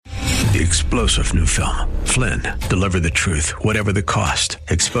The explosive new film, Flynn, deliver the truth, whatever the cost,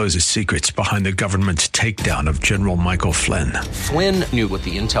 exposes secrets behind the government's takedown of General Michael Flynn. Flynn knew what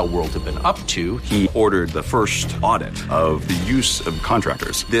the intel world had been up to. He ordered the first audit of the use of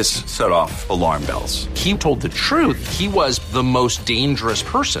contractors. This set off alarm bells. He told the truth. He was the most dangerous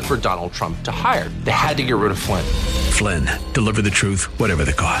person for Donald Trump to hire. They had to get rid of Flynn. Flynn, deliver the truth, whatever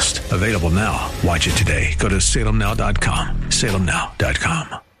the cost. Available now. Watch it today. Go to salemnow.com.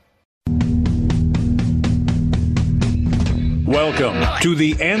 salemnow.com. Welcome to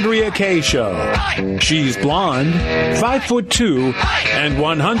the Andrea Kaye Show. She's blonde, 5'2", and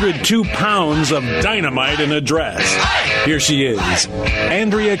 102 pounds of dynamite in a dress. Here she is,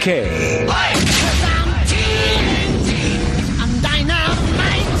 Andrea Kaye.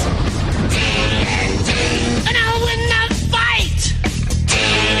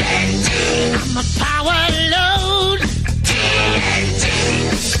 I'm a power load.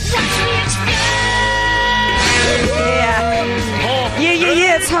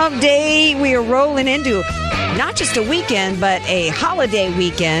 Yeah, it's hump day. We are rolling into not just a weekend, but a holiday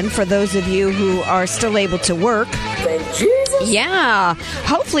weekend for those of you who are still able to work. Thank Jesus. Yeah.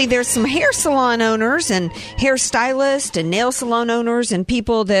 Hopefully there's some hair salon owners and hairstylists and nail salon owners and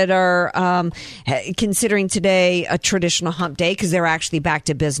people that are considering today a traditional hump day because they're actually back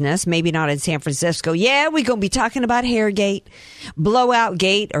to business. Maybe not in San Francisco. Yeah, we're going to be talking about Hairgate, Blowout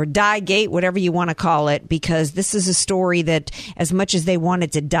Gate, or Die Gate, whatever you want to call it, because this is a story that as much as they want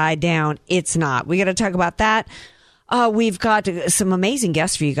it to die down, it's not. We got to talk about that. We've got some amazing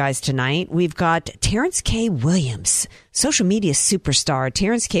guests for you guys tonight. We've got Terrence K. Williams, social media superstar,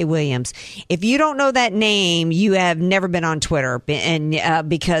 Terrence K. Williams. If you don't know that name, you have never been on Twitter, and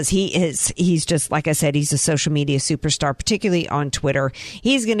because he's just, like I said, he's a social media superstar, particularly on Twitter.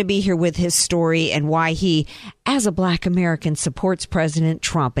 He's going to be here with his story and why he, as a Black American, supports President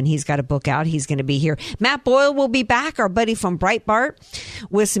Trump, and he's got a book out. He's going to be here. Matt Boyle will be back, our buddy from Breitbart,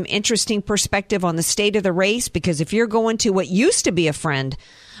 with some interesting perspective on the state of the race, because if you're going to what used to be a friend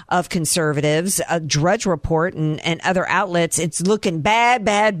of conservatives, a Drudge Report and other outlets, it's looking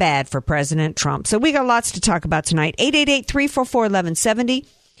bad for President Trump. So we got lots to talk about tonight. 888-344-1170.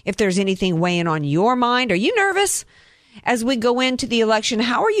 If there's anything weighing on your mind, are you nervous as we go into the election?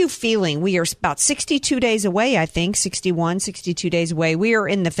 How are you feeling? We are about 62 days away, I think, 62 days away. We are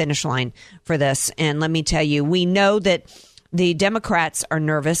in the finish line for this. And let me tell you, we know that the Democrats are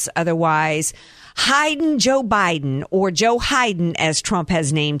nervous. Otherwise, Hayden Joe Biden, or Joe Hayden, as Trump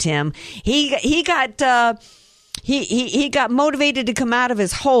has named him, he got motivated to come out of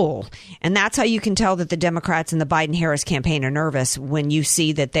his hole. And that's how you can tell that the Democrats and the Biden-Harris campaign are nervous, when you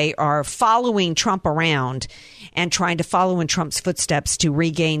see that they are following Trump around and trying to follow in Trump's footsteps to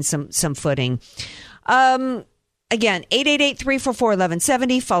regain some footing. Again,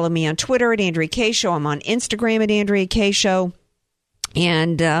 888-344-1170. Follow me on Twitter at Andrea Kaye Show. I'm on Instagram at Andrea Kaye Show.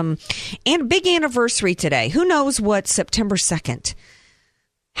 And a big anniversary today. Who knows what September 2nd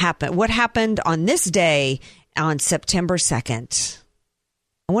happened? What happened on this day on September 2nd?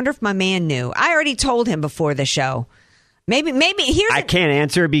 I wonder if my man knew. I already told him before the show. Maybe I can't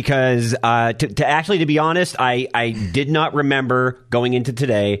answer because to be honest, I did not remember going into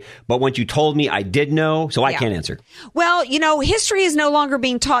today, but once you told me, I did know, so I can't answer. Well, history is no longer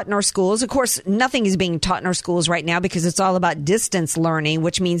being taught in our schools. Of course, nothing is being taught in our schools right now because it's all about distance learning,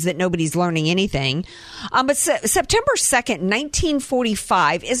 which means that nobody's learning anything. But September 2nd,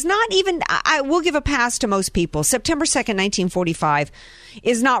 1945 is not even, I will give a pass to most people. September 2nd, 1945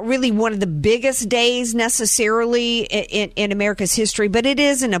 is not really one of the biggest days necessarily in America's history, but it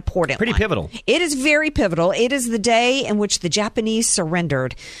is an important Pretty one. pivotal. It is very pivotal. It is the day in which the Japanese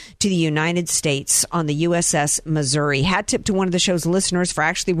surrendered to the United States on the USS Missouri. Hat tip to one of the show's listeners for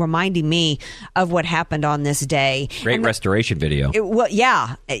actually reminding me of what happened on this day. Great restoration video.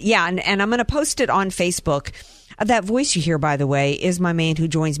 And I'm going to post it on Facebook. That voice you hear, by the way, is my man who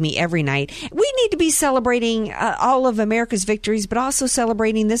joins me every night. We need to be celebrating all of America's victories, but also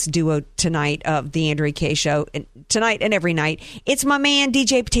celebrating this duo tonight of the Andrea Kaye Show, tonight and every night. It's my man,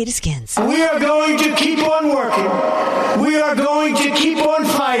 DJ Potato Skins. We are going to keep on working. We are going to keep on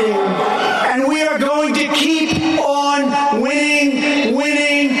fighting. And we are going to keep on winning.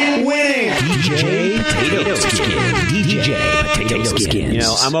 DJ Potato Skins. DJ Potato Potato Skins. You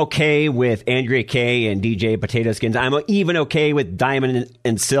know, I'm okay with Andrea Kaye and DJ Potato Skins. I'm even okay with Diamond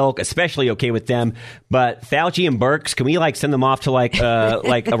and Silk, especially okay with them. But Fauci and Birx, can we send them off to like a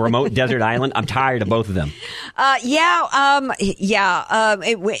remote desert island? I'm tired of both of them.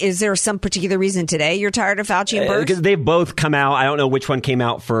 Is there some particular reason today you're tired of Fauci and Birx? Because they've both come out. I don't know which one came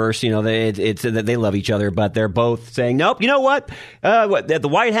out first. You know, it's that they love each other, but they're both saying, nope. You know what? The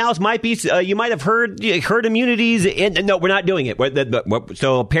White House might be. You might have herd immunities. No, we're not doing it.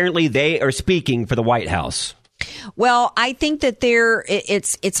 So apparently they are speaking for the White House. Well, I think that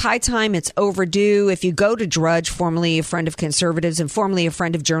it's high time. It's overdue. If you go to Drudge, formerly a friend of conservatives and formerly a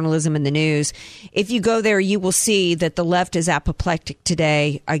friend of journalism and the news, if you go there, you will see that the left is apoplectic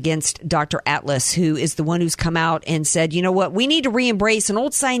today against Dr. Atlas, who is the one who's come out and said, you know what, we need to re-embrace an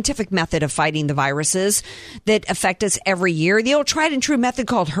old scientific method of fighting the viruses that affect us every year. The old tried and true method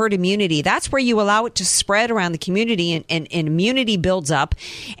called herd immunity. That's where you allow it to spread around the community and immunity builds up.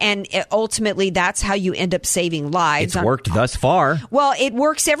 And ultimately, that's how you end up saving lives. It's worked thus far. Well, it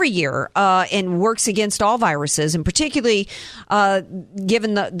works every year and works against all viruses, and particularly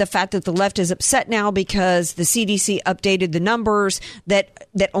given the fact that the left is upset now because the CDC updated the numbers that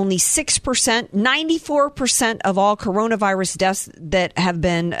only 6%, 94% of all coronavirus deaths that have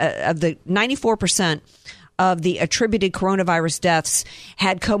been of the 94% of the attributed coronavirus deaths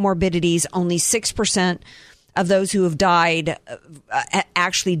had comorbidities. Only 6% of those who have died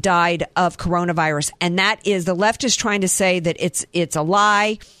actually died of coronavirus. And that is, the left is trying to say that it's a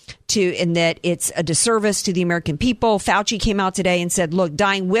lie and that it's a disservice to the American people. Fauci came out today and said, look,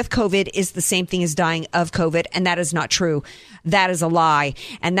 dying with COVID is the same thing as dying of COVID. And that is not true. That is a lie.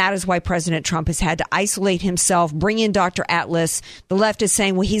 And that is why President Trump has had to isolate himself, bring in Dr. Atlas. The left is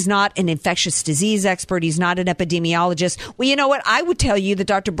saying, well, he's not an infectious disease expert. He's not an epidemiologist. Well, you know what? I would tell you that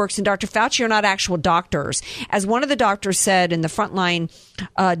Dr. Birx and Dr. Fauci are not actual doctors. As one of the doctors said in the Frontline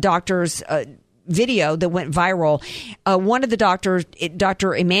doctors video that went viral, one of the doctors,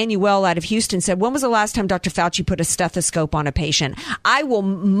 Dr. Emmanuel out of Houston, said, when was the last time Dr. Fauci put a stethoscope on a patient? I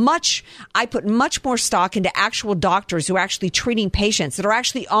put much more stock into actual doctors who are actually treating patients, that are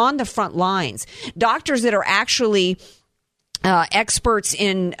actually on the front lines, doctors that are actually experts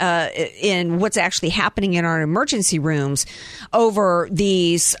in what's actually happening in our emergency rooms over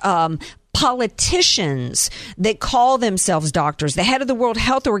these politicians that call themselves doctors. The head of the World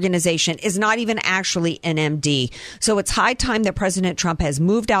Health Organization is not even actually an MD. So it's high time that President Trump has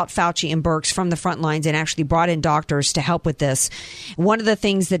moved out Fauci and Birx from the front lines and actually brought in doctors to help with this. One of the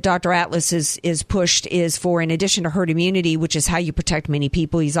things that Dr. Atlas is pushed is for, in addition to herd immunity, which is how you protect many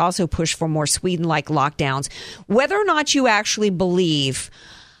people, he's also pushed for more Sweden-like lockdowns. Whether or not you actually believe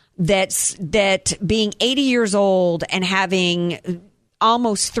that being 80 years old and having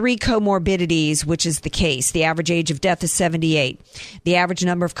almost 3 comorbidities, which is the case. The average age of death is 78. The average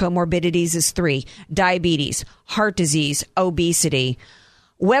number of comorbidities is 3. Diabetes, heart disease, obesity.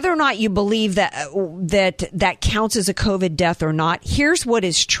 Whether or not you believe that counts as a COVID death or not, here's what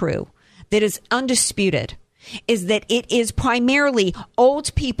is true, that is undisputed, is that it is primarily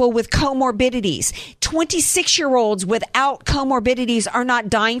old people with comorbidities. 26-year-olds without comorbidities are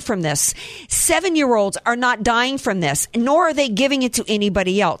not dying from this. 7-year-olds are not dying from this, nor are they giving it to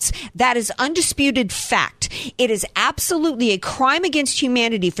anybody else. That is undisputed fact. It is absolutely a crime against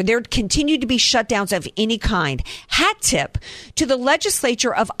humanity for there to continue to be shutdowns of any kind. Hat tip to the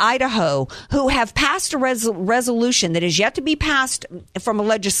legislature of Idaho, who have passed a resolution that is yet to be passed from a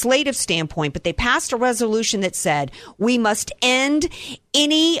legislative standpoint, but they passed a resolution that said we must end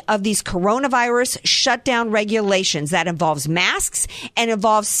any of these coronavirus shutdown regulations. That involves masks and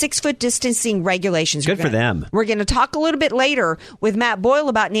involves 6-foot distancing regulations. Good for them. We're going to talk a little bit later with Matt Boyle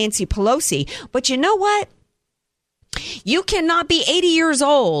about Nancy Pelosi. But you know what? You cannot be 80 years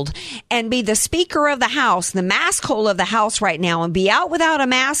old and be the Speaker of the House, the mask hole of the House right now, and be out without a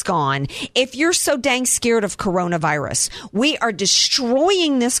mask on if you're so dang scared of coronavirus. We are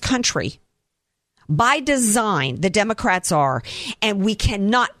destroying this country. By design, the Democrats are, and we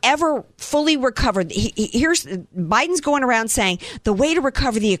cannot ever fully recover. Here's Biden's going around saying the way to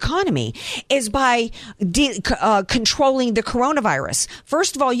recover the economy is by controlling the coronavirus.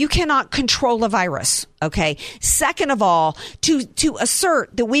 First of all, you cannot control a virus. Okay. Second of all, to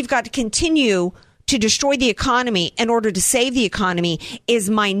assert that we've got to continue to destroy the economy in order to save the economy is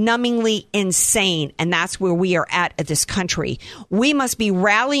mind-numbingly insane. And that's where we are at this country. We must be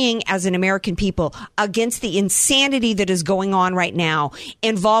rallying as an American people against the insanity that is going on right now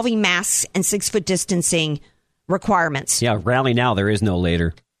involving masks and 6-foot distancing requirements. Yeah, rally now. There is no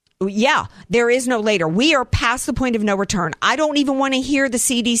later. Yeah, there is no later. We are past the point of no return. I don't even want to hear the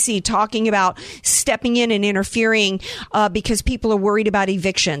CDC talking about stepping in and interfering because people are worried about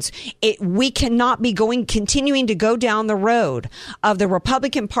evictions. We cannot be continuing to go down the road of the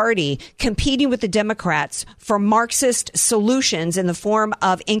Republican Party competing with the Democrats for Marxist solutions in the form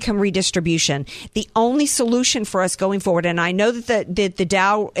of income redistribution. The only solution for us going forward, and I know that the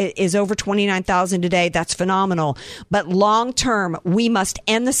Dow is over 29,000 today. That's phenomenal. But long term, we must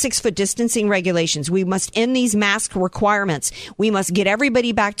end the 6-foot distancing regulations. We must end these mask requirements. We must get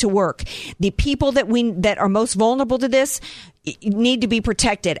everybody back to work. The people that are most vulnerable to this need to be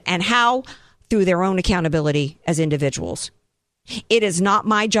protected. And how? Through their own accountability as individuals. It is not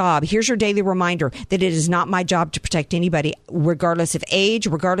my job. Here's your daily reminder that it is not my job to protect anybody, regardless of age,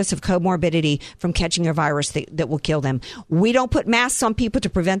 regardless of comorbidity, from catching a virus that will kill them. We don't put masks on people to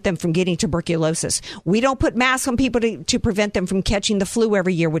prevent them from getting tuberculosis. We don't put masks on people to prevent them from catching the flu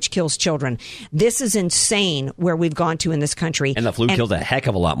every year, which kills children. This is insane where we've gone to in this country. And the flu kills a heck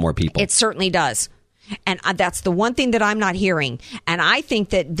of a lot more people. It certainly does. And that's the one thing that I'm not hearing. And I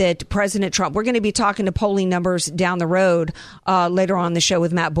think that President Trump, we're going to be talking to polling numbers down the road later on the show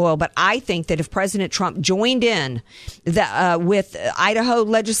with Matt Boyle. But I think that if President Trump joined in with Idaho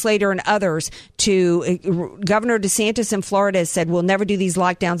legislator and others to Governor DeSantis in Florida has said, we'll never do these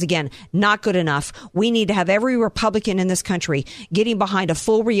lockdowns again. Not good enough. We need to have every Republican in this country getting behind a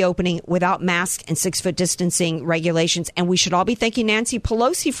full reopening without masks and 6-foot distancing regulations. And we should all be thanking Nancy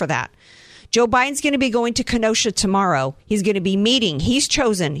Pelosi for that. Joe Biden's going to be going to Kenosha tomorrow. He's going to be meeting. He's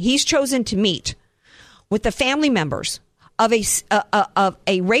chosen to meet with the family members of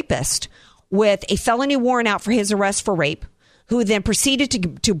a rapist with a felony warrant out for his arrest for rape, who then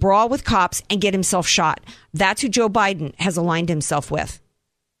proceeded to brawl with cops and get himself shot. That's who Joe Biden has aligned himself with.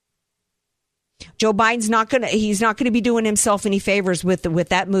 Joe Biden's not going to be doing himself any favors with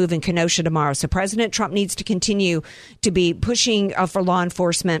that move in Kenosha tomorrow. So President Trump needs to continue to be pushing for law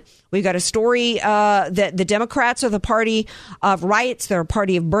enforcement. We've got a story that the Democrats are the party of riots. They're a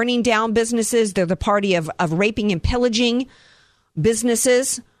party of burning down businesses. They're the party of raping and pillaging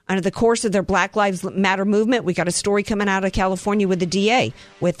businesses under the course of their Black Lives Matter movement. We got a story coming out of California with the DA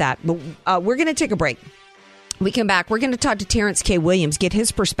with that. But we're going to take a break. We come back. We're going to talk to Terrence K. Williams, get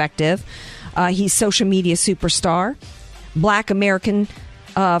his perspective. He's social media superstar, Black American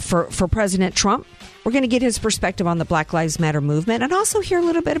for President Trump. We're going to get his perspective on the Black Lives Matter movement and also hear a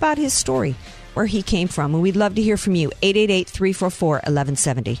little bit about his story, where he came from. And we'd love to hear from you.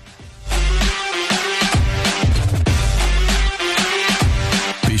 888-344-1170.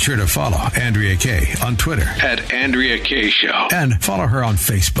 Be sure to follow Andrea Kaye on Twitter @AndreaKayeShow. And follow her on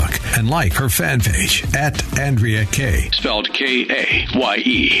Facebook and like her fan page @AndreaKaye. Spelled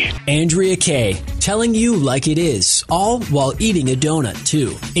Kaye. Andrea Kaye, telling you like it is, all while eating a donut,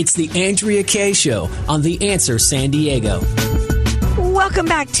 too. It's the Andrea Kaye Show on The Answer San Diego. Welcome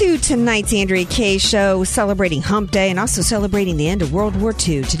back to tonight's Andrea Kaye Show, celebrating Hump Day and also celebrating the end of World War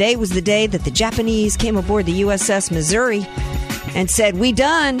II. Today was the day that the Japanese came aboard the USS Missouri and said, we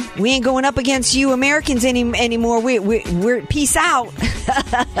done. We ain't going up against you Americans anymore. We're peace out.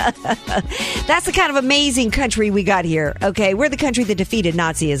 That's the kind of amazing country we got here. Okay. We're the country that defeated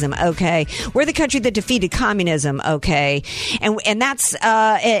Nazism. Okay. We're the country that defeated communism. Okay. And that's,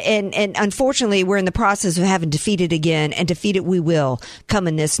 and unfortunately we're in the process of having defeated again, and defeat it we will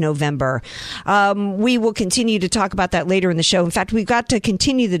coming this November. We will continue to talk about that later in the show. In fact, we've got to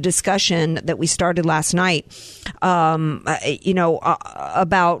continue the discussion that we started last night,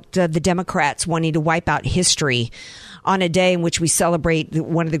 about the Democrats wanting to wipe out history on a day in which we celebrate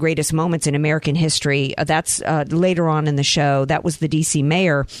one of the greatest moments in American history. That's later on in the show. That was the D.C.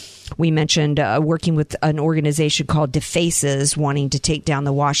 mayor we mentioned working with an organization called Defaces, wanting to take down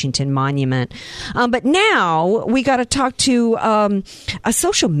the Washington Monument. But now we got to talk to a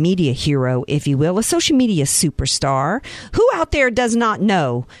social media hero, if you will, a social media superstar. Who out there does not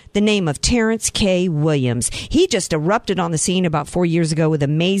know the name of Terrence K. Williams? He just erupted on the scene about 4 years ago with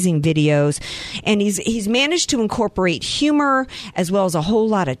amazing videos, and he's managed to incorporate humor as well as a whole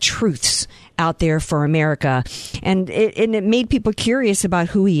lot of truths out there for America. And it made people curious about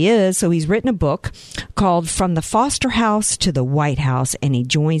who he is. So he's written a book called From the Foster House to the White House, and he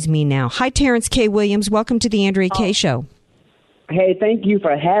joins me now. Hi, Terrence K. Williams. Welcome to the Andrea Kaye Show. Hey, thank you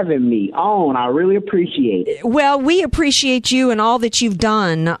for having me on. I really appreciate it. Well, we appreciate you and all that you've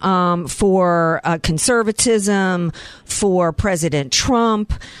done for conservatism, for President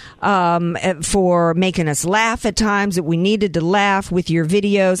Trump, for making us laugh at times that we needed to laugh with your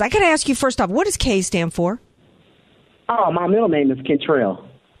videos. I got to ask you first off, what does K stand for? Oh, my middle name is Cantrell.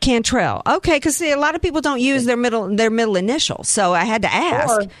 Cantrell. Okay, because a lot of people don't use their middle initial, so I had to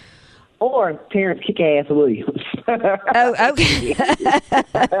ask. or Terrence Kick-Ass Williams. Oh, okay.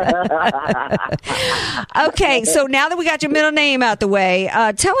 Okay, so now that we got your middle name out the way,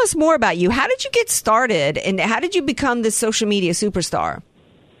 tell us more about you. How did you get started, and how did you become this social media superstar?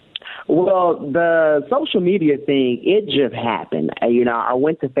 Well, the social media thing, it just happened. I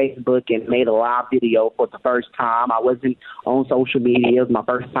went to Facebook and made a live video for the first time. I wasn't on social media. It was my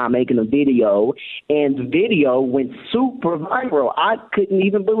first time making a video, and the video went super viral. I couldn't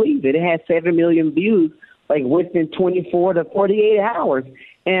even believe it. It had 7 million views, like within 24 to 48 hours.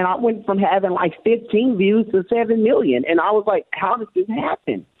 And I went from having like 15 views to 7 million. And I was like, how did this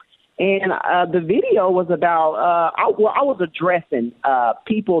happen? And the video was about, I was addressing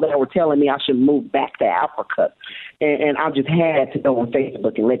people that were telling me I should move back to Africa. And I just had to go on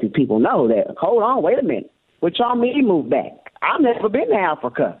Facebook and let these people know that, hold on, wait a minute. What y'all mean move back? I've never been to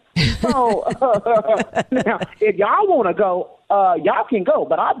Africa. So now, if y'all want to go, y'all can go.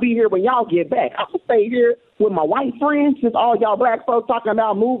 But I'll be here when y'all get back. I'm going to stay here with my white friends since all y'all black folks talking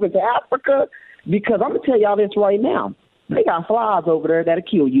about moving to Africa. Because I'm going to tell y'all this right now. They got flies over there that'll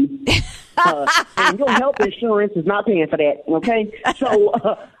kill you. And your health insurance is not paying for that, okay? So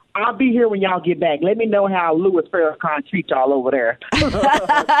I'll be here when y'all get back. Let me know how Louis Farrakhan treats y'all over there.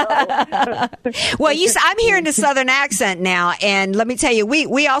 Well, I'm hearing the Southern accent now, and let me tell you,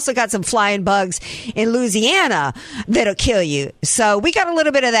 we also got some flying bugs in Louisiana that'll kill you. So we got a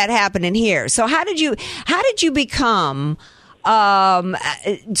little bit of that happening here. So how did you become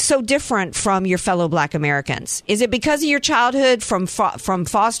so different from your fellow Black Americans? Is it because of your childhood from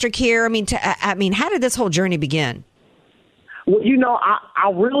foster care? I mean, how did this whole journey begin? Well,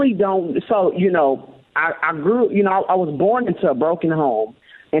 I really don't. So, I grew, I was born into a broken home,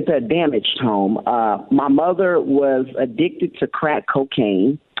 into a damaged home. My mother was addicted to crack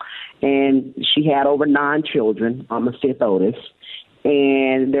cocaine, and she had over 9 children. I'm the 5th oldest.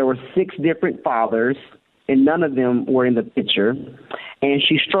 And there were 6 different fathers, and none of them were in the picture. And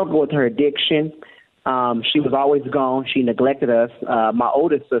she struggled with her addiction. She was always gone. She neglected us. My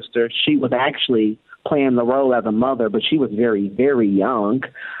oldest sister, she was actually playing the role as a mother, but she was very, very young.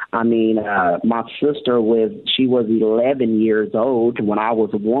 I mean, my sister she was 11 years old when I was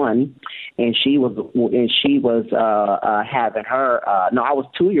 1, and she was having her. No, I was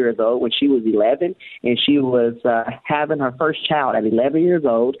 2 years old when she was 11, and she was having her first child at 11 years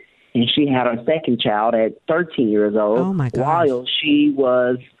old. And she had her second child at 13 years old. Oh my gosh. While she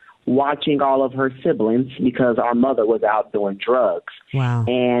was watching all of her siblings because our mother was out doing drugs. Wow.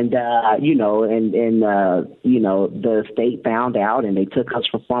 And, the state found out and they took us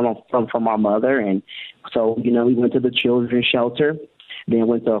from our mother. And so, we went to the children's shelter, then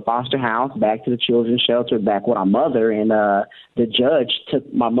went to a foster house, back to the children's shelter, back with our mother. And the judge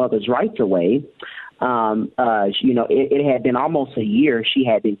took my mother's rights away. It had been almost a year she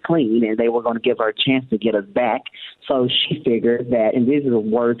had been clean, and they were going to give her a chance to get us back. So she figured that, and these are the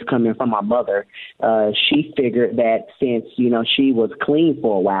words coming from my mother, she figured that since, she was clean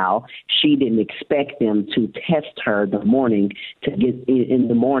for a while, she didn't expect them to test her the morning to get in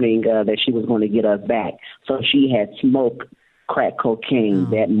the morning that she was going to get us back. So she had smoked crack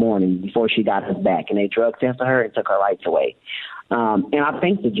cocaine that morning before she got us back, and they drug tested her and took her rights away. And I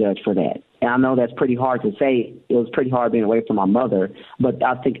thank the judge for that. And I know that's pretty hard to say. It was pretty hard being away from my mother, but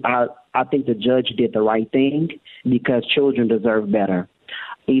I think the judge did the right thing because children deserve better.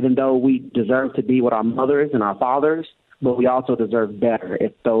 Even though we deserve to be with our mothers and our fathers, but we also deserve better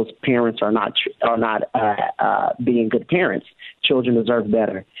if those parents are not being good parents. Children deserve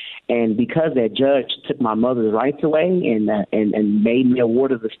better. And because that judge took my mother's rights away and made me a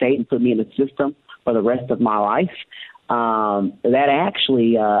ward of the state and put me in the system for the rest of my life, that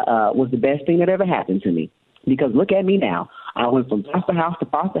actually was the best thing that ever happened to me. Because look at me now. I went from foster house to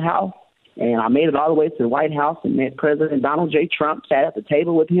foster house, and I made it all the way to the White House and met President Donald J. Trump, sat at the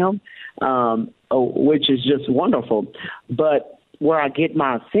table with him, which is just wonderful. But where I get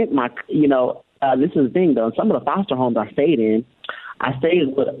this is the thing, though. Some of the foster homes I stayed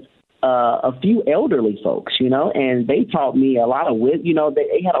with a few elderly folks, and they taught me a lot of wisdom.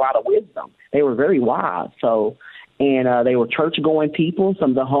 They had a lot of wisdom. They were very wise. And they were church-going people,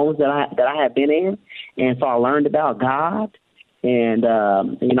 some of the homes that I had been in. And so I learned about God. And,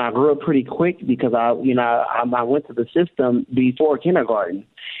 I grew up pretty quick because I went to the system before kindergarten.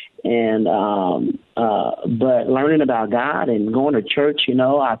 And but learning about God and going to church,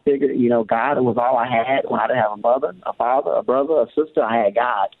 I figured, God was all I had when I didn't have a mother, a father, a brother, a sister. I had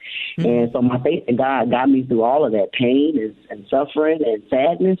God. Mm-hmm. And so my faith in God got me through all of that pain and suffering and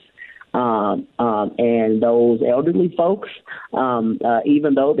sadness. And those elderly folks,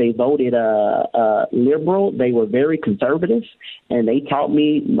 even though they voted liberal, they were very conservative, and they taught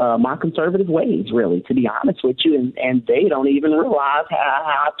me my conservative ways, really, to be honest with you. And they don't even realize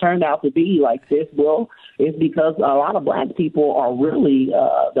how I turned out to be like this. Well, it's because a lot of black people are really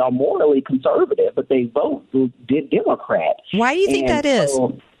they're morally conservative, but they vote Democrat. Why do you think that is?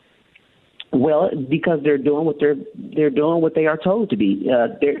 Well, because they're doing what they are told to be.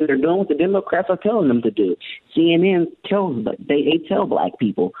 They're doing what the Democrats are telling them to do. CNN tells they tell black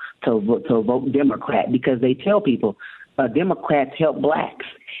people to vote Democrat because they tell people Democrats help blacks.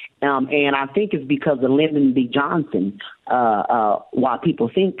 And I think it's because of Lyndon B. Johnson why people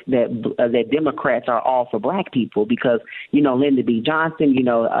think that Democrats are all for black people, because, Lyndon B. Johnson,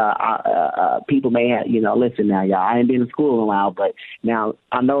 people may have, listen now, y'all, I ain't been in school in a while, but now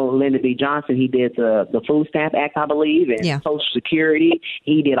I know Lyndon B. Johnson, he did the Food Stamp Act, I believe, and Social Security.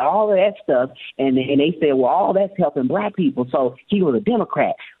 He did all of that stuff, and they said, well, all that's helping black people, so he was a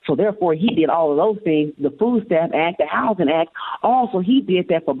Democrat. So therefore, he did all of those things, the Food Stamp Act, the Housing Act. Also, he did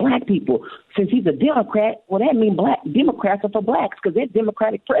that for black people. Since he's a Democrat, well, that means Democrats are for blacks, because that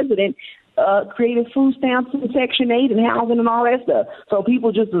Democratic president created food stamps and Section 8 and housing and all that stuff. So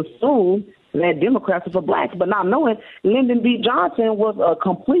people just assume that Democrats are for blacks, but not knowing Lyndon B. Johnson was a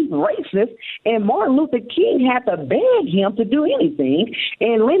complete racist, and Martin Luther King had to beg him to do anything,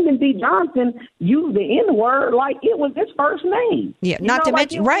 and Lyndon B. Johnson used the N-word like it was his first name. Yeah, not to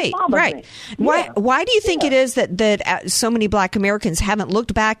mention, right. Why do you think it is that so many black Americans haven't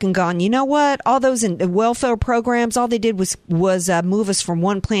looked back and gone, you know what, all those welfare programs, all they did was move us from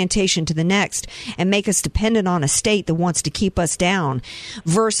one plantation to the next and make us dependent on a state that wants to keep us down,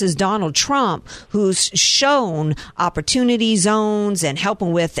 versus Donald Trump, who's shown opportunity zones and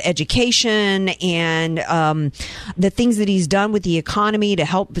helping with education and the things that he's done with the economy to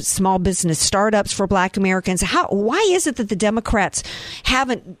help small business startups for black Americans. Why is it that the Democrats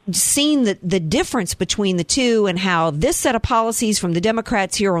haven't seen the difference between the two, and how this set of policies from the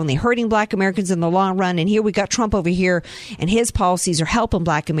Democrats here are only hurting black Americans in the long run, and here we got Trump over here and his policies are helping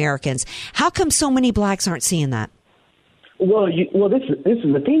black Americans? How come so many blacks aren't seeing that? Well, this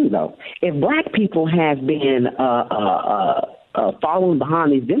is the thing, though. If black people have been following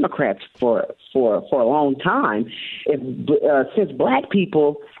behind these Democrats for a long time, since black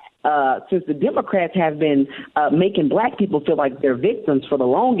people, since the Democrats have been making black people feel like they're victims for the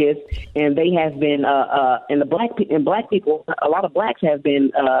longest, and they have been, and black people, a lot of blacks have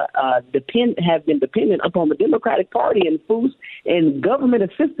been dependent upon the Democratic Party and food and government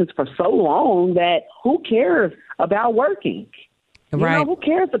assistance for so long that who cares about working? Right. Who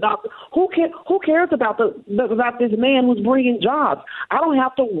cares about this man who's bringing jobs? I don't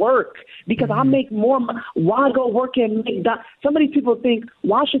have to work because I make more. Why go work at McDonald's? Some of these people think,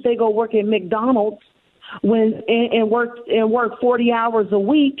 why should they go work at McDonald's and work 40 hours a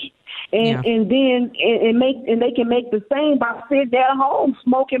week? And then they can make the same by sitting at home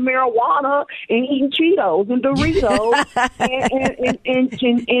smoking marijuana and eating Cheetos and Doritos and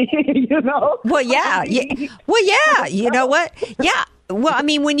you know. Well, yeah. You know what? Yeah. Well, I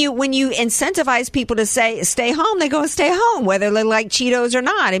mean, when you incentivize people to stay home, they go stay home, whether they like Cheetos or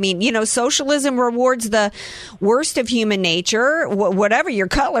not. I mean, socialism rewards the worst of human nature, whatever your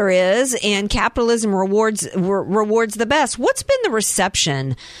color is, and capitalism rewards the best. What's been the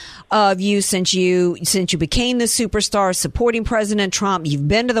reception of you since you became the superstar supporting President Trump? You've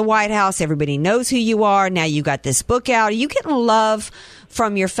been to the White House. Everybody knows who you are. Now you got this book out. Are you getting love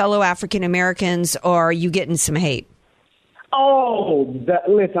from your fellow African Americans, or are you getting some hate?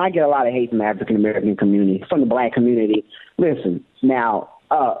 Listen, I get a lot of hate from the African American community, from the black community. Listen, now,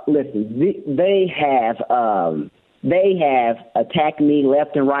 they have attacked me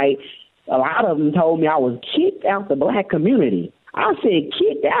left and right. A lot of them told me I was kicked out the black community. I said,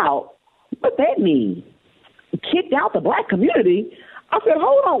 kicked out? What that mean? Kicked out the black community? I said,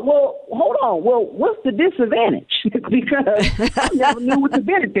 hold on. Well, what's the disadvantage? Because I never knew what the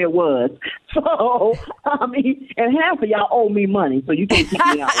benefit was. So, I mean, and half of y'all owe me money, so you can't keep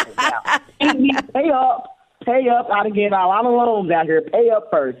me out right now. Pay up. I done gave out a lot of loans out here. Pay up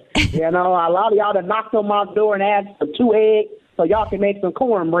first. A lot of y'all that knocked on my door and asked for 2 eggs so y'all can make some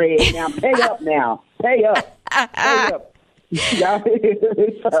cornbread. Now, pay up now. Pay up. Pay up.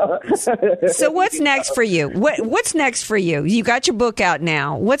 So what's next for you? What's next for you? You got your book out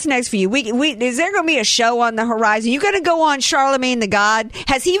now. What's next for you? Is there going to be a show on the horizon? You going to go on Charlemagne the God?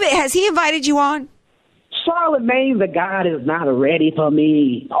 Has he invited you on? Charlemagne the God is not ready for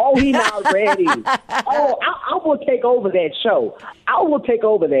me. Oh, he's not ready. I will take over that show.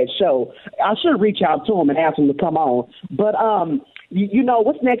 I should reach out to him and ask him to come on. But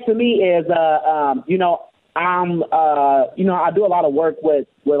what's next for me is, I do a lot of work with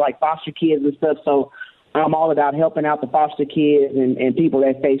like foster kids and stuff. So I'm all about helping out the foster kids and people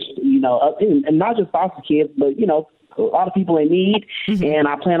that face, and not just foster kids, but, a lot of people in need. Mm-hmm. And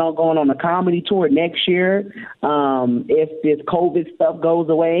I plan on going on a comedy tour next year if this COVID stuff goes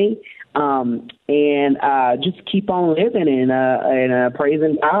away. And just keep on living and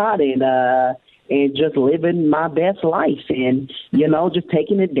praising God and just living my best life and, just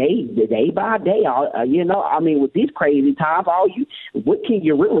taking it day by day. With these crazy times, what can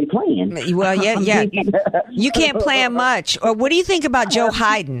you really plan? Well, yeah. You can't plan much. Or what do you think about Joe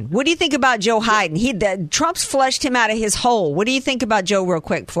Biden? Trump's flushed him out of his hole. What do you think about Joe real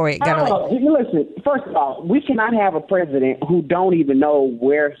quick before you go? Listen, first of all, we cannot have a president who don't even know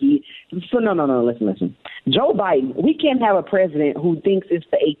where he... So, no, listen. Joe Biden, we can't have a president who thinks it's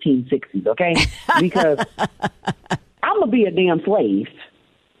the 1860s, okay? Because I'm going to be a damn slave.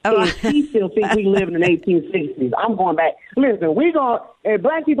 If he still thinks we live in the 1860s, I'm going back. Listen,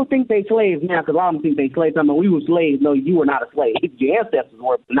 black people think they slaves now because a lot of them think they slaves. I mean, we were slaves. No, you were not a slave. Your ancestors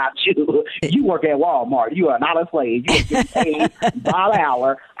were, not you. You work at Walmart. You are not a slave. You are getting paid by the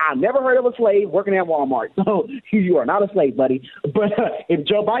hour. I never heard of a slave working at Walmart. So you are not a slave, buddy. But if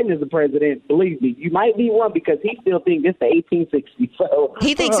Joe Biden is the president, believe me, you might be one because he still thinks it's the 1860s. So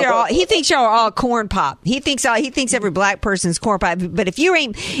he thinks y'all are all corn pop. He thinks every black person's corn pop. But if you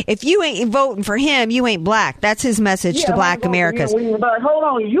ain't voting for him, you ain't black. That's his message to black Americans. Hold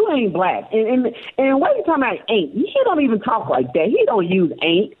on, you ain't black. And what are you talking about ain't? He don't even talk like that. He don't use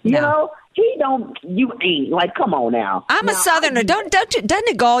ain't, you know? You ain't. Like, come on now. I'm a Southerner. Doesn't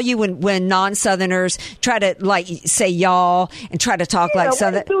it gall you when non-Southerners try to, like, say y'all and try to talk like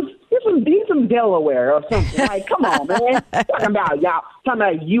Southern? He's from Delaware or something. Like, come on, man. Talking about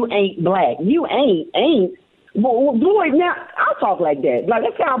you ain't black. You ain't. Well, boy, now I talk like that. Like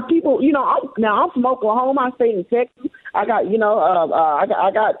that's how people, I'm from Oklahoma. I stayed in Texas. I got,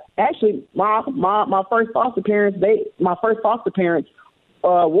 I got actually my first foster parents. My first foster parents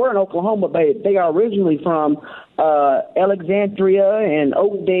were in Oklahoma, but they are originally from Alexandria and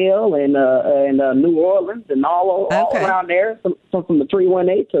Oakdale and New Orleans and all around there. From the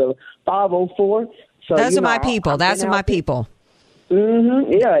 318 to 504. So those are my people. That's my people.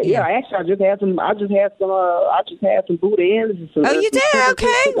 Mm-hmm. Yeah. Actually, I just had some boudins. Oh, you did?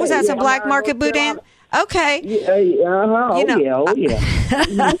 Okay. Was that some black market boudin? Okay. Yeah.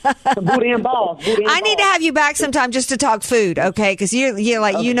 Boudin balls. I need to have you back sometime just to talk food, okay? Because you're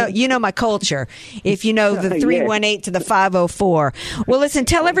like, okay. you know my culture. If you know the 318 to the 504. Well, listen,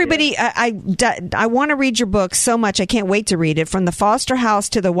 tell everybody. I want to read your book so much. I can't wait to read it. From the foster house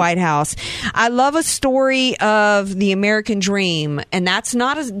to the White House. I love a story of the American dream, and that's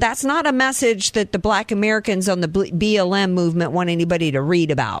not a message that the Black Americans on the BLM movement want anybody to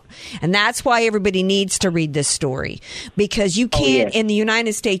read about, and that's why everybody needs to read this story, because you can't in the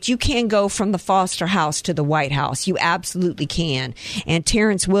United States, you can go from the foster house to the White House. You absolutely can. And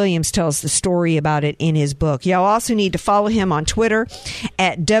Terrence Williams tells the story about it in his book. Y'all also need to follow him on Twitter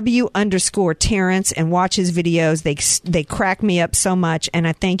at @W_Terrence and watch his videos. They crack me up so much. And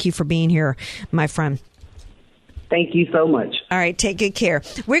I thank you for being here, my friend. Thank you so much. All right, take good care.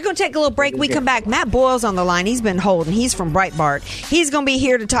 We're going to take a little break. We come back. Matt Boyle's on the line. He's been holding. He's from Breitbart. He's going to be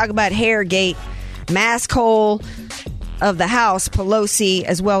here to talk about Hairgate, mask hole of the House, Pelosi,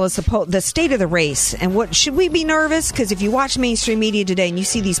 as well as the state of the race. And what should we be nervous? Because if you watch mainstream media today and you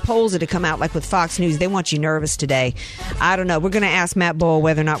see these polls that have come out, like with Fox News, they want you nervous today. I don't know. We're going to ask Matt Boyle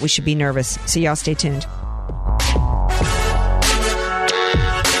whether or not we should be nervous. So y'all stay tuned.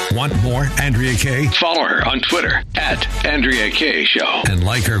 Want more Andrea Kaye? Follow her on Twitter at Andrea Kaye Show. And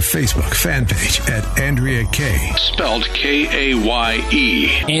like her Facebook fan page at Andrea Kaye, spelled Kaye.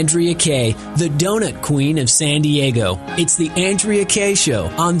 Andrea Kaye, the donut queen of San Diego. It's the Andrea Kaye Show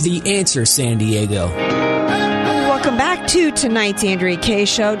on The Answer San Diego. Welcome back to tonight's Andrea Kaye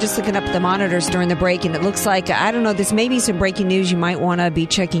Show. Just looking up at the monitors during the break, and it looks like, I don't know, this may be some breaking news you might want to be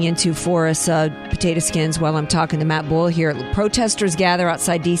checking into for us, Potato Skins, while I'm talking to Matt Boyle here. Protesters gather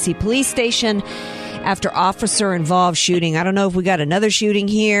outside D.C. police station after officer-involved shooting. I don't know if we got another shooting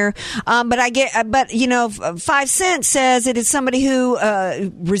here, but 5 Cent says it is somebody who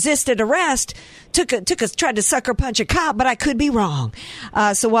resisted arrest, tried to sucker punch a cop, but I could be wrong.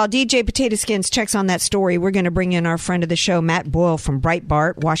 So while DJ Potato Skins checks on that story, we're going to bring in our friend of the show, Matt Boyle from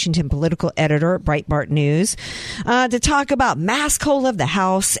Breitbart, Washington political editor at Breitbart News, to talk about mask hole of the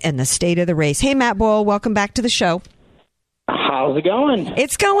House and the state of the race. Hey, Matt Boyle, welcome back to the show. How's it going?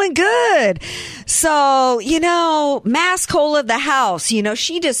 It's going good. So, Mask hole of the house,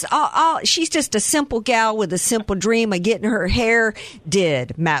 she's just a simple gal with a simple dream of getting her hair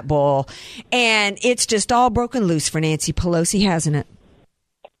did, Matt Bull. And it's just all broken loose for Nancy Pelosi, hasn't it?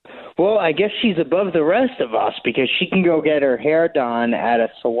 Well, I guess she's above the rest of us because she can go get her hair done at a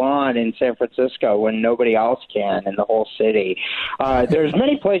salon in San Francisco when nobody else can in the whole city. There's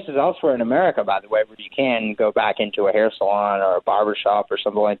many places elsewhere in America, by the way, where you can go back into a hair salon or a barbershop or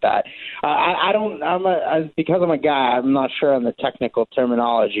something like that. Because I'm a guy, I'm not sure on the technical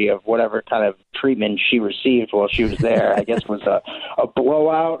terminology of whatever kind of treatment she received while she was there. I guess it was a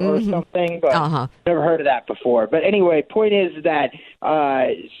blowout or something, but never heard of that before. But anyway, point is that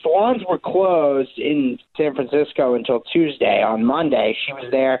salons were closed in San Francisco until Tuesday. On Monday, she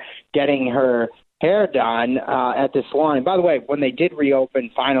was there getting her hair done at the salon. And by the way, when they did reopen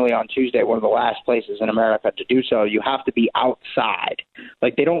finally on Tuesday, one of the last places in America to do so, you have to be outside.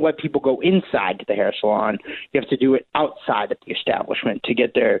 Like, they don't let people go inside to the hair salon. You have to do it outside of the establishment to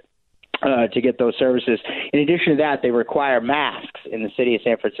get their to get those services. In addition to that, they require masks in the city of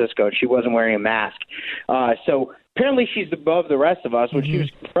San Francisco, and she wasn't wearing a mask. So apparently she's above the rest of us. When she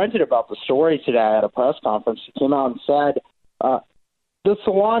was confronted about the story today at a press conference, she came out and said, the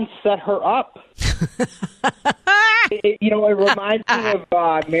salon set her up. It reminds me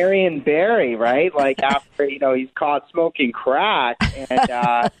of Marion Barry, right? Like after, he's caught smoking crack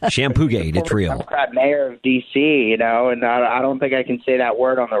and Shampoo-gate, it's real. Democrat mayor of D.C., and I don't think I can say that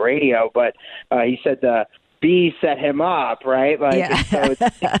word on the radio, but he said the B set him up, right? Like, yeah. So it's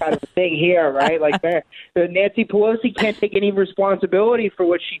kind of a thing here, right? Like, Nancy Pelosi can't take any responsibility for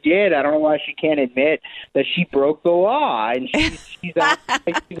what she did. I don't know why she can't admit that she broke the law, and she's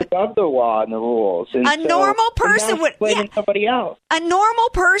above the law and the rules. And a normal person would blame somebody else. A normal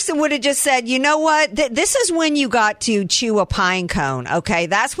person would have just said, you know what? This is when you got to chew a pine cone. Okay,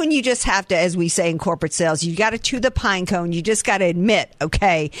 that's when you just have to, as we say in corporate sales, you got to chew the pine cone. You just got to admit,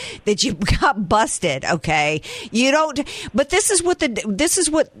 okay, that you got busted. Okay. You don't, but this is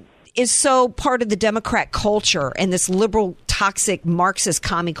what is so part of the Democrat culture and this liberal, toxic, Marxist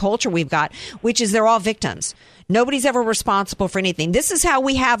commie culture we've got, which is they're all victims. Nobody's ever responsible for anything. This is how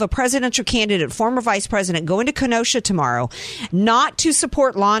we have a presidential candidate, former vice president, going to Kenosha tomorrow, not to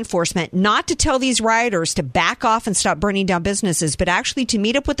support law enforcement, not to tell these rioters to back off and stop burning down businesses, but actually to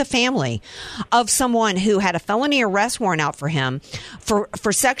meet up with the family of someone who had a felony arrest warrant out for him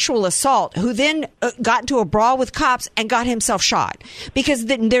for sexual assault, who then got into a brawl with cops and got himself shot. Because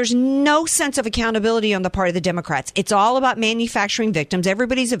there's no sense of accountability on the part of the Democrats. It's all about manufacturing victims.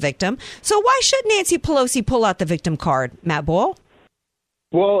 Everybody's a victim. So why should Nancy Pelosi pull out the victim card, Matt Boyle?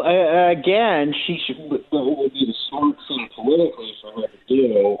 Well, again, it would be the smart thing politically for her to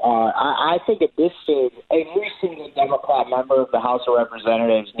do. I think at this stage, every single Democrat member of the House of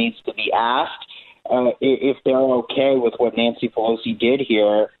Representatives needs to be asked if they're okay with what Nancy Pelosi did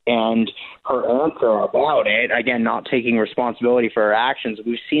here and her answer about it. Again, not taking responsibility for her actions.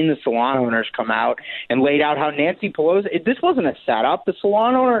 We've seen the salon owners come out and laid out how Nancy Pelosi, this wasn't a setup. The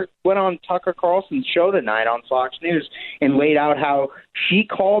salon owner went on Tucker Carlson's show tonight on Fox News and laid out how she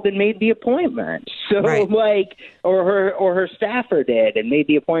called and made the appointment. So or her staffer did and made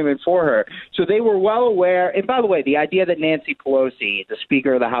the appointment for her. So they were well aware. And by the way, the idea that Nancy Pelosi, the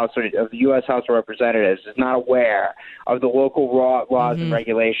Speaker of the House of the U.S. House of Representatives, is not aware of the local laws and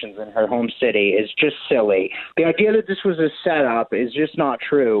regulations in her home city is just silly. The idea that this was a setup is just not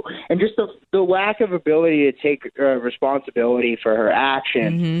true. And just the lack of ability to take responsibility for her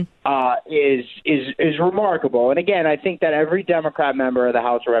action is remarkable. And again, I think that every Democrat member of the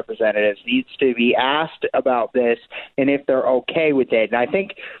House of Representatives needs to be asked about this and if they're okay with it. And I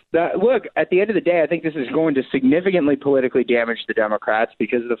think that, look, at the end of the day, I think this is going to significantly politically damage the Democrats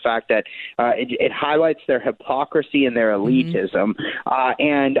because of the fact that it highlights their hypocrisy and their elitism.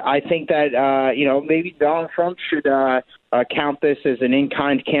 And I think that, maybe Donald Trump should count this as an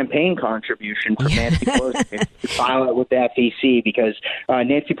in-kind campaign contribution for Nancy Pelosi to file it with the FEC because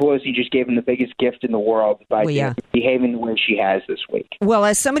Nancy Pelosi just gave him the biggest gift in the world by behaving the way she has this week. Well,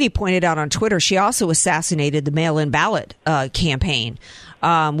 as somebody pointed out on Twitter, she also assassinated the mail-in ballot campaign.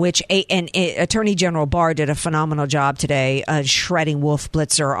 Which Attorney General Barr did a phenomenal job today shredding Wolf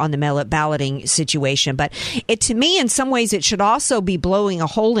Blitzer on the mail-in balloting situation. But to me, in some ways, it should also be blowing a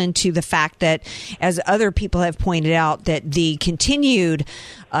hole into the fact that, as other people have pointed out, that the continued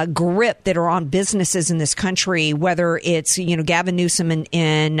grip that are on businesses in this country, whether it's, Gavin Newsom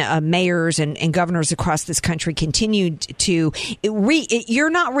and mayors and governors across this country continued to you're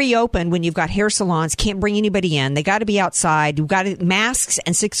not reopened when you've got hair salons, can't bring anybody in. They got to be outside. You've got masks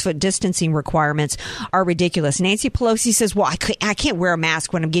and 6-foot distancing requirements are ridiculous. Nancy Pelosi says, well, I can't wear a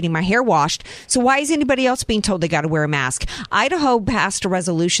mask when I'm getting my hair washed. So why is anybody else being told they got to wear a mask? Idaho passed a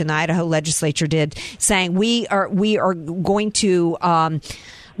resolution, the Idaho legislature did, saying we are going to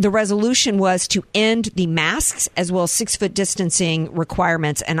the resolution was to end the masks as well as 6-foot distancing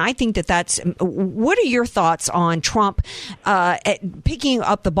requirements. And I think what are your thoughts on Trump picking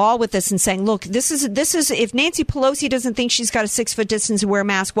up the ball with this and saying, look, this is if Nancy Pelosi doesn't think she's got a 6-foot distance and wear a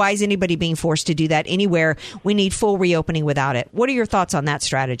mask, why is anybody being forced to do that anywhere? We need full reopening without it. What are your thoughts on that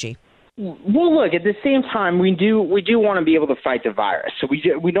strategy? Well, look, at the same time, we do want to be able to fight the virus. So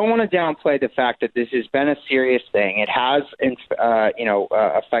we don't want to downplay the fact that this has been a serious thing. It has,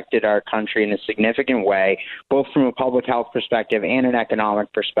 affected our country in a significant way, both from a public health perspective and an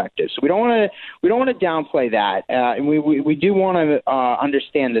economic perspective. So we don't want to downplay that. And we do want to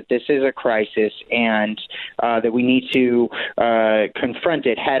understand that this is a crisis and that we need to confront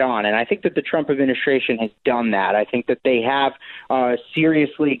it head on. And I think that the Trump administration has done that. I think that they have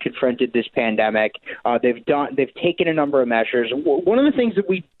seriously confronted this pandemic. They've taken a number of measures. One of the things that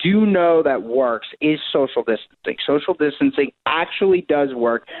we do know that works is social distancing. Social distancing actually does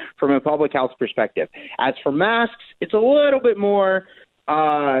work from a public health perspective. As for masks, it's a little bit more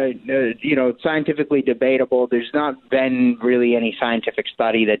scientifically debatable. There's not been really any scientific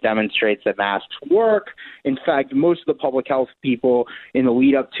study that demonstrates that masks work. In fact, most of the public health people in the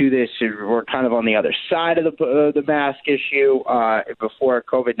lead up to this were kind of on the other side of the mask issue before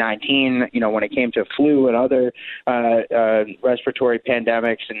COVID-19. When it came to flu and other respiratory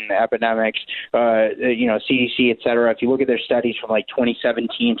pandemics and epidemics, CDC, et cetera. If you look at their studies from like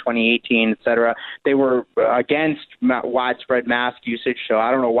 2017, 2018, et cetera, they were against widespread mask usage. So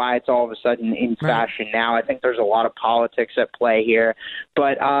I don't know why it's all of a sudden in fashion now. I think there's a lot of politics at play here.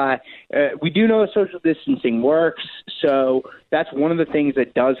 But we do know social distancing works. So that's one of the things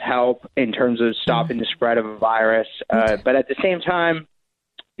that does help in terms of stopping the spread of a virus. But at the same time,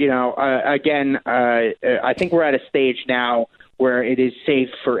 I think we're at a stage now where it is safe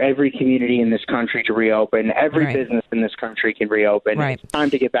for every community in this country to reopen. Every business in this country can reopen. It's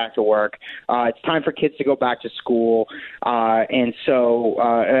time to get back to work. It's time for kids to go back to school. And so,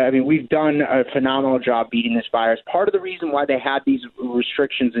 we've done a phenomenal job beating this virus. Part of the reason why they had these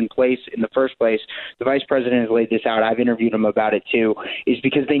restrictions in place in the first place, the vice president has laid this out, I've interviewed him about it too, is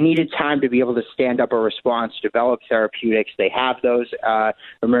because they needed time to be able to stand up a response, develop therapeutics. They have those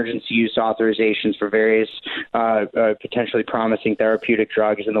emergency use authorizations for various potentially promising therapeutic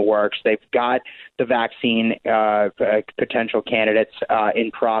drugs in the works. They've got the vaccine potential candidates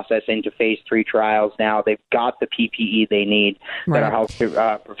in process into phase 3 trials now. They've got the PPE they need that our health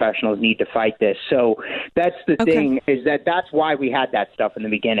professionals need to fight this. So that's the thing, is that's why we had that stuff in the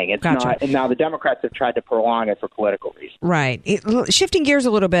beginning. It's not, and now the Democrats have tried to prolong it for political reasons. Right. Shifting gears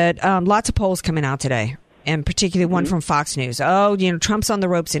a little bit, lots of polls coming out today. And particularly one from Fox News. Oh, Trump's on the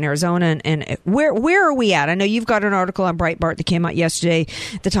ropes in Arizona. And where are we at? I know you've got an article on Breitbart that came out yesterday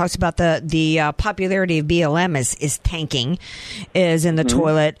that talks about the popularity of BLM is tanking, is in the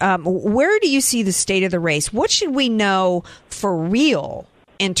toilet. Where do you see the state of the race? What should we know for real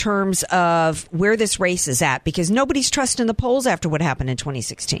in terms of where this race is at? Because nobody's trusting the polls after what happened in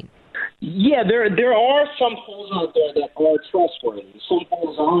 2016. Yeah, there are some polls out there that are trustworthy. Some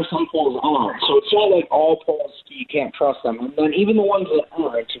polls are, some polls aren't. So it's not like all polls, you can't trust them. And then even the ones that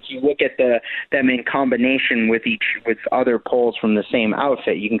aren't, if you look at them in combination with other polls from the same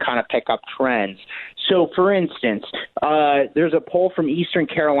outfit, you can kind of pick up trends. So, for instance, there's a poll from Eastern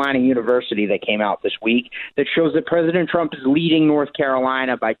Carolina University that came out this week that shows that President Trump is leading North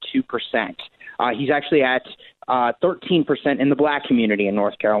Carolina by 2%. He's actually at 13% in the black community in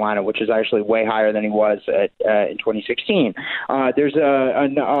North Carolina, which is actually way higher than he was in 2016. There's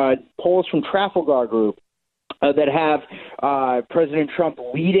polls from Trafalgar Group that have President Trump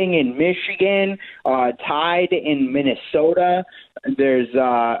leading in Michigan, tied in Minnesota. There's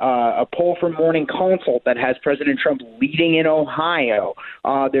a poll from Morning Consult that has President Trump leading in Ohio.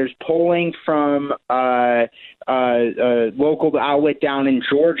 There's polling from local outlet down in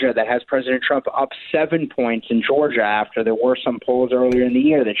Georgia that has President Trump up 7 points in Georgia after there were some polls earlier in the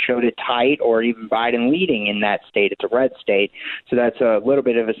year that showed it tight or even Biden leading in that state. It's a red state, so that's a little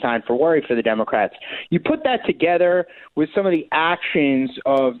bit of a sign for worry for the Democrats. You put that together with some of the actions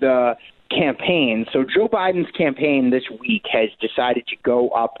of the campaign. So Joe Biden's campaign this week has decided to go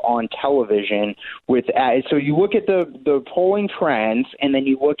up on television with. So you look at the polling trends, and then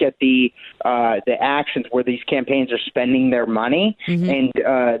you look at the actions where these campaigns are spending their money, and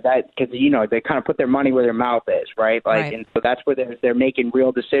that because they kind of put their money where their mouth is, right? And so that's where they're making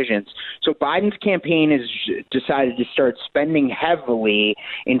real decisions. So Biden's campaign has decided to start spending heavily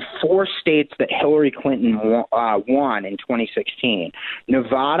in 4 states that Hillary Clinton won in 2016: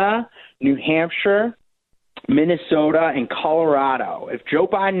 Nevada, New Hampshire, Minnesota, and Colorado. If Joe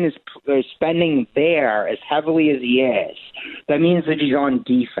Biden is spending there as heavily as he is, that means that he's on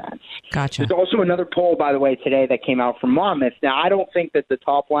defense. Gotcha. There's also another poll, by the way, today that came out from Monmouth. Now, I don't think that the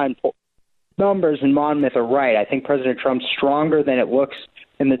top-line numbers in Monmouth are right. I think President Trump's stronger than it looks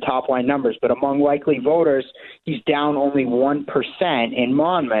in the top-line numbers, but among likely voters, he's down only 1% in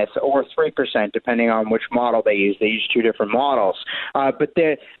Monmouth, or 3%, depending on which model they use. They use 2 different models. But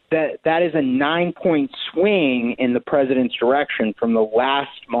that is a 9-point swing in the president's direction from the last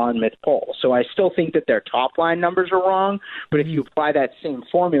Monmouth poll. So I still think that their top-line numbers are wrong, but if you apply that same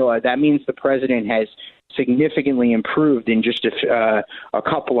formula, that means the president has significantly improved in just a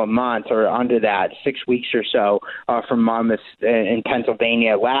couple of months, or under that, 6 weeks or so, from Monmouth in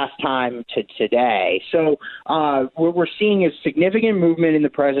Pennsylvania last time to today. So what we're seeing is significant movement in the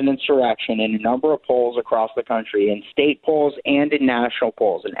president's direction in a number of polls across the country, in state polls and in national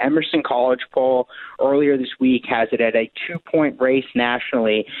polls. An Emerson College poll earlier this week has it at a 2-point race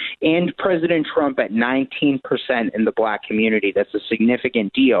nationally, and President Trump at 19% in the black community. That's a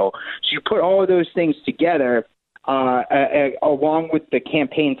significant deal. So you put all of those things together, along with the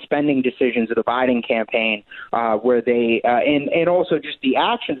campaign spending decisions of the Biden campaign, where they and also just the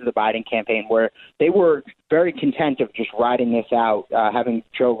actions of the Biden campaign, where they were very content of just riding this out, having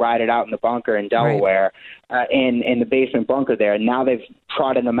Joe ride it out in the bunker in Delaware, in the basement bunker there. And now they've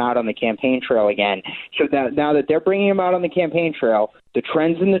trotted them out on the campaign trail again. So now that they're bringing him out on the campaign trail, the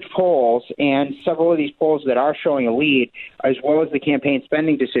trends in the polls and several of these polls that are showing a lead, as well as the campaign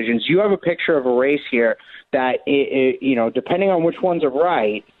spending decisions, you have a picture of a race here that, depending on which ones are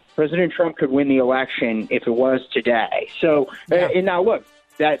right, President Trump could win the election if it was today. So, and now look,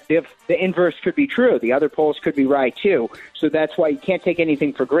 that if the inverse could be true, the other polls could be right too. So that's why you can't take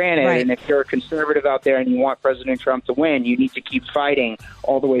anything for granted. Right. And if you're a conservative out there and you want President Trump to win, you need to keep fighting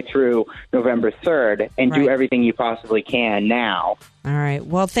all the way through November 3rd and do everything you possibly can now. All right.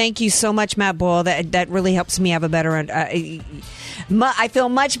 Well, thank you so much, Matt Boyle. That really helps me have a better. I feel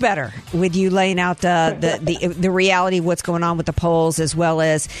much better with you laying out the reality of what's going on with the polls, as well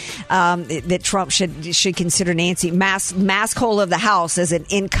as that Trump should consider Nancy mask hole of the House as an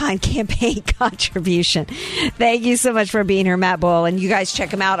in-kind campaign contribution. Thank you so much for being here, Matt Boyle. And you guys check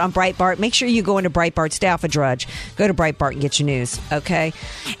him out on Breitbart. Make sure you go into Breitbart, stay off a drudge. Go to Breitbart and get your news, okay?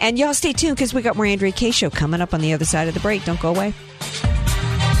 And y'all stay tuned, because we got more Andrea Kaye Show coming up on the other side of the break. Don't go away.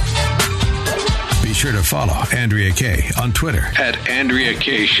 Be sure to follow Andrea Kaye on Twitter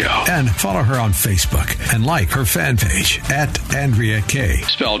 @AndreaKayeShow, and follow her on Facebook and like her fan page @Andrea Kaye,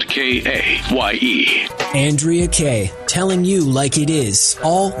 spelled Kaye. Andrea Kaye, telling you like it is,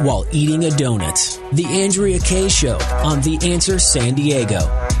 all while eating a donut. The Andrea Kaye Show on The Answer San Diego.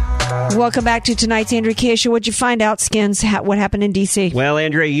 Welcome back to tonight's Andrea Kaye Show. What'd you find out, Skins? What happened in D.C.? Well,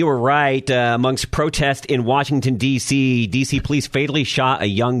 Andrea, you were right. Amongst protests in Washington, D.C., D.C. police fatally shot a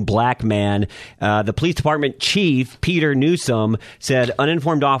young black man. The police department chief, Peter Newsom, said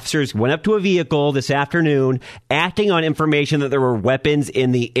uninformed officers went up to a vehicle this afternoon, acting on information that there were weapons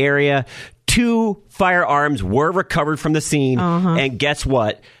in the area. 2 firearms were recovered from the scene. And guess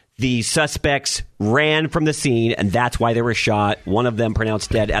what? The suspects ran from the scene, and that's why they were shot. One of them pronounced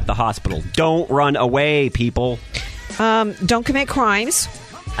dead at the hospital. Don't run away, people. Don't commit crimes.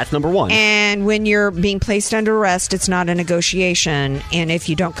 That's number one. And when you're being placed under arrest, it's not a negotiation. And if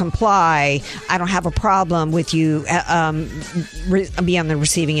you don't comply, I don't have a problem with you be on the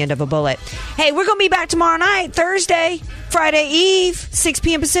receiving end of a bullet. Hey, we're going to be back tomorrow night, Thursday, Friday Eve, 6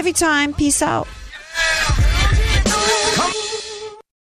 p.m. Pacific time. Peace out.